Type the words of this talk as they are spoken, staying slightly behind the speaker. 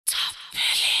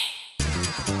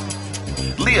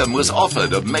Liam was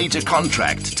offered a major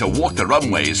contract to walk the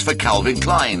runways for Calvin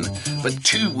Klein, but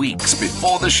 2 weeks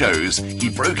before the shows, he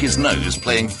broke his nose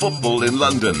playing football in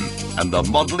London, and the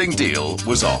modelling deal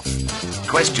was off.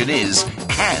 Question is,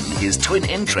 can his twin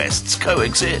interests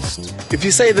coexist? If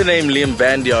you say the name Liam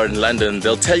Vandiar in London,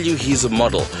 they'll tell you he's a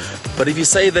model. But if you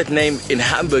say that name in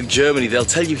Hamburg, Germany, they'll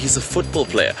tell you he's a football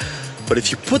player. But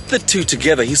if you put the two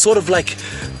together, he's sort of like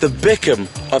the Beckham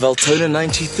of Altona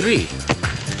 93.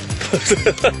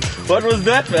 What was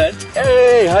that, man?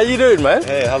 Hey, how you doing, man?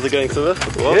 Hey, how's it going, Simba?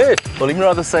 Good. Well, you'd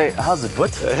rather say, how's it,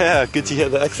 what? Yeah, good to hear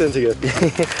the accent again.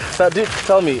 Now, dude,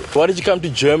 tell me, why did you come to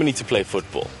Germany to play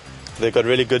football? They've got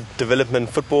really good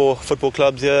development football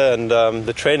clubs here, and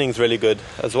the training's really good,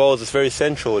 as well as it's very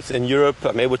central. It's in Europe.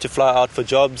 I'm able to fly out for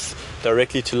jobs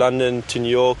directly to London, to New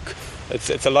York.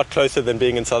 It's a lot closer than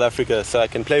being in South Africa, so I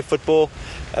can play football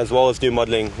as well as do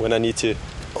modelling when I need to.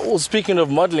 Well, speaking of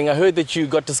modelling, I heard that you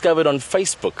got discovered on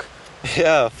Facebook.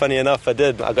 Yeah, funny enough, I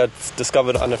did. I got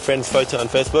discovered on a friend's photo on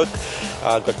Facebook.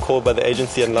 I got called by the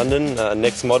agency in London,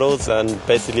 Next Models, and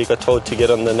basically got told to get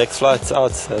on the next flights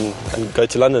out and go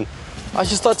to London. I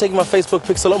should start taking my Facebook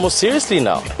pics a lot more seriously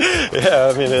now.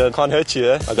 Yeah, I mean, it can't hurt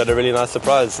you, eh? I got a really nice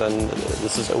surprise, and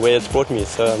this is where it's brought me,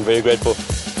 so I'm very grateful.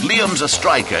 Liam's a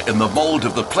striker in the mould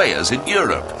of the players in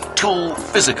Europe. Tall,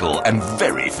 physical and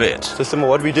very fit. So Simba,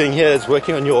 what we're doing here is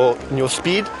working on your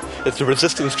speed. It's the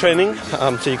resistance training.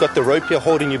 So you've got the rope here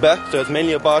holding you back. So it's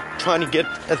mainly about trying to get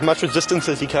as much resistance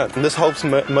as you can. And this helps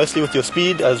mostly with your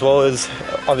speed as well as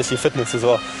obviously fitness as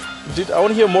well. Dude, I want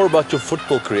to hear more about your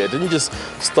football career. Didn't you just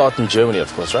start in Germany,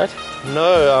 of course, right?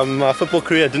 No, my football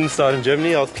career didn't start in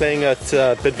Germany. I was playing at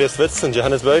Bidvest Wits in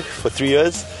Johannesburg for 3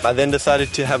 years. I then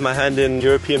decided to have my hand in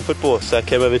European football, so I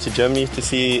came over to Germany to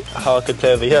see how I could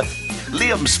play over here.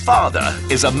 Liam's father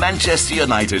is a Manchester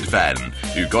United fan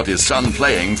who got his son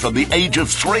playing from the age of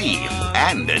 3,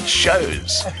 and it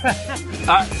shows.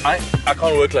 I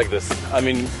can't work like this. I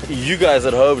mean, you guys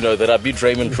at home know that I beat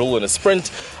Raymond Krul in a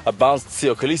sprint, I bounced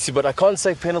Theo Khaleesi, but I can't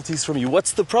take penalties from you.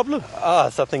 What's the problem?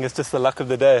 Something is just the luck of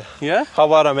the day. Yeah? How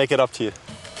about I make it up to you?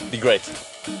 Be great.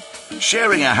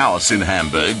 Sharing a house in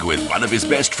Hamburg with one of his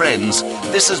best friends,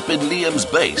 this has been Liam's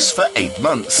base for 8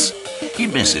 months. He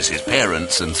misses his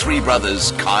parents and 3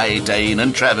 brothers, Kai, Dane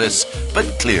and Travis, but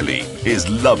clearly he's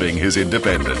loving his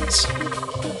independence.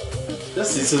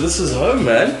 So this is home,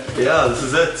 man. Yeah, this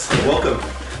is it. Welcome.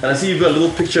 And I see you've got a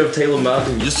little picture of Table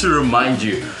Mountain just to remind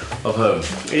you of home.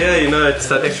 Yeah, you know, it's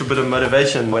that extra bit of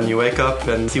motivation when you wake up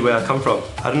and see where I come from.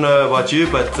 I don't know about you,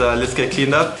 but let's get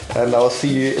cleaned up and I'll see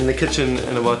you in the kitchen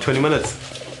in about 20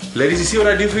 minutes. Ladies, you see what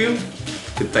I do for you? You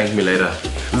can thank me later.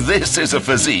 This is a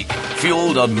physique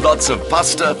fueled on lots of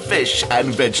pasta, fish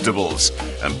and vegetables.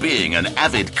 And being an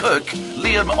avid cook,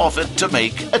 Liam offered to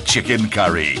make a chicken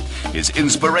curry. His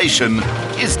inspiration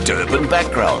is Durban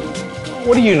background.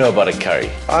 What do you know about a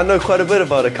curry? I know quite a bit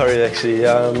about a curry actually.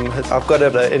 I've got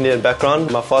an Indian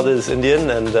background. My father is Indian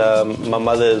and my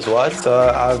mother is white. So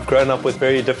I've grown up with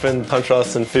very different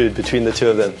contrasts in food between the two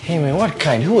of them. Hey man, what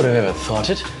kind? Who would have ever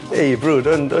thought it? Hey bro,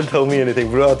 don't tell me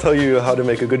anything bro. I'll tell you how to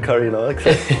make a good curry now.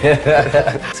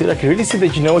 See, I can really see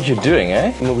that you know what you're doing,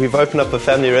 eh? We've opened up a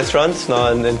family restaurant now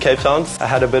in Cape Town. I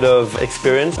had a bit of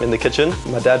experience in the kitchen.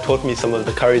 My dad taught me some of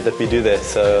the curries that we do there.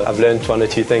 So I've learned 1 or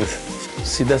 2 things.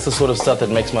 See, that's the sort of stuff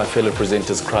that makes my fellow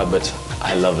presenters cry, but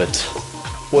I love it.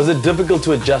 Was it difficult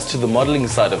to adjust to the modelling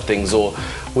side of things, or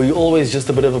were you always just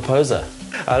a bit of a poser?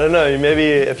 I don't know, maybe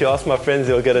if you ask my friends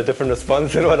you'll get a different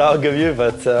response than what I'll give you,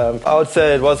 but I would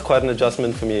say it was quite an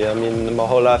adjustment for me. I mean, my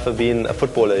whole life I've been a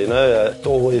footballer, you know. It's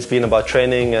always been about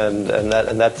training and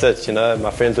that's it, you know.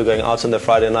 My friends were going out on the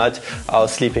Friday night, I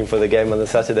was sleeping for the game on the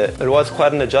Saturday. It was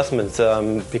quite an adjustment,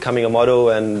 becoming a model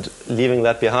and leaving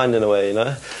that behind in a way, you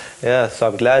know. Yeah, so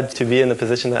I'm glad to be in the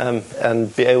position I am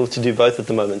and be able to do both at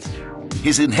the moment.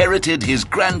 He's inherited his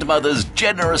grandmother's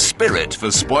generous spirit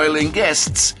for spoiling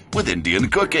guests with Indian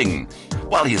cooking,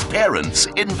 while his parents,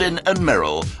 Invin and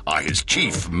Meryl, are his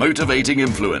chief motivating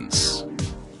influence.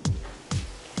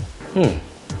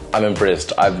 I'm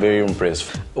impressed. I'm very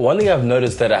impressed. One thing I've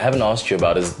noticed that I haven't asked you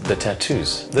about is the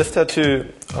tattoos. This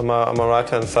tattoo on my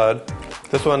right-hand side,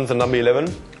 this one's the number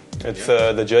 11. It's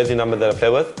the jersey number that I play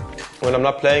with. When I'm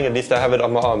not playing, at least I have it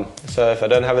on my arm. So if I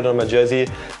don't have it on my jersey,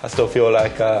 I still feel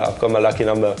like I've got my lucky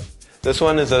number. This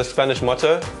one is a Spanish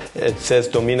motto. It says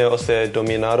domine o se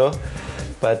dominado,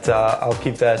 but I'll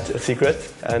keep that a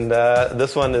secret. And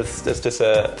this one is just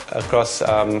a cross.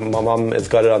 My mom has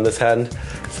got it on this hand,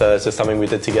 so it's just something we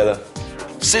did together.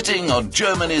 Sitting on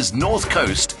Germany's north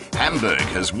coast, Hamburg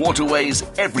has waterways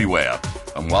everywhere,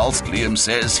 And whilst Liam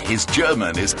says his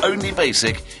German is only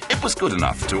basic, it was good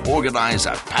enough to organise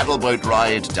a paddleboat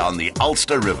ride down the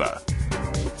Alster River.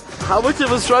 How much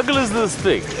of a struggle is this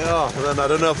thing? Yeah, man, I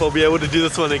don't know if I'll be able to do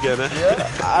this one again. Yeah.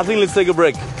 I think let's take a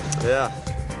break. Yeah.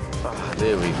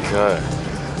 There we go.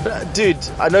 Dude,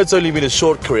 I know it's only been a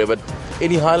short career, but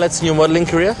any highlights in your modelling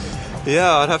career?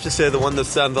 Yeah, I'd have to say the one that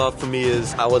stands out for me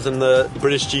is I was in the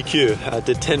British GQ. I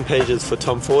did 10 pages for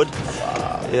Tom Ford.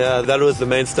 Yeah, that was the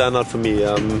main standout for me,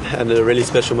 and a really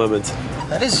special moment.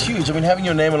 That is huge. I mean, having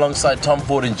your name alongside Tom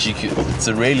Ford in GQ, it's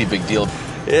a really big deal.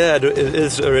 Yeah, it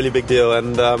is a really big deal,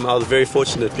 and I was very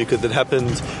fortunate because it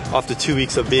happened after 2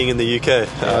 weeks of being in the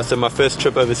UK. So my first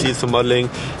trip overseas for modelling,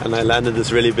 and I landed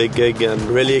this really big gig and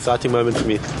really exciting moment for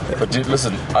me. But dude,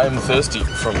 listen, I'm thirsty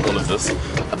from all of this.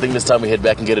 I think this time we head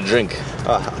back and get a drink.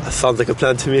 Sounds like a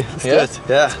plan to me. Let's do it.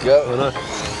 Yeah. Let's go. Why not?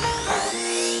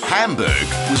 Hamburg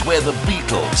was where the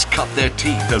Beatles cut their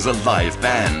teeth as a live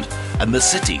band, and the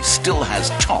city still has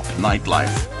top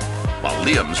nightlife. While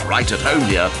Liam's right at home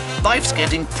here, life's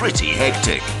getting pretty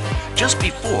hectic. Just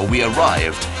before we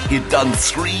arrived, he'd done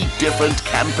 3 different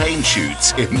campaign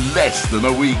shoots in less than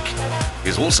a week.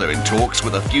 He's also in talks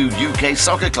with a few UK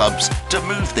soccer clubs to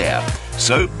move there.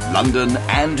 So London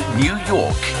and New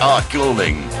York are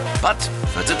calling. But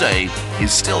for today,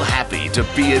 he's still happy to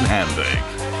be in Hamburg.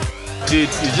 Dude,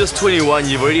 you're just 21,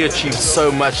 you've already achieved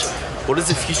so much. What does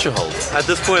the future hold? At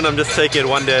this point, I'm just taking it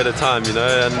one day at a time,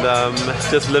 and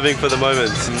just living for the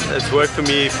moment. It's worked for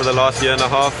me for the last year and a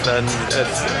half, and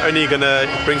it's only going to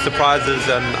bring surprises,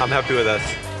 and I'm happy with that.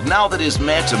 Now that he's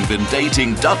met and been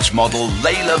dating Dutch model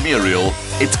Layla Muriel,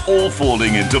 it's all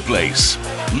falling into place.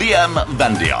 Liam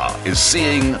Vandiar is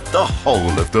seeing the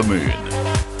whole of the moon.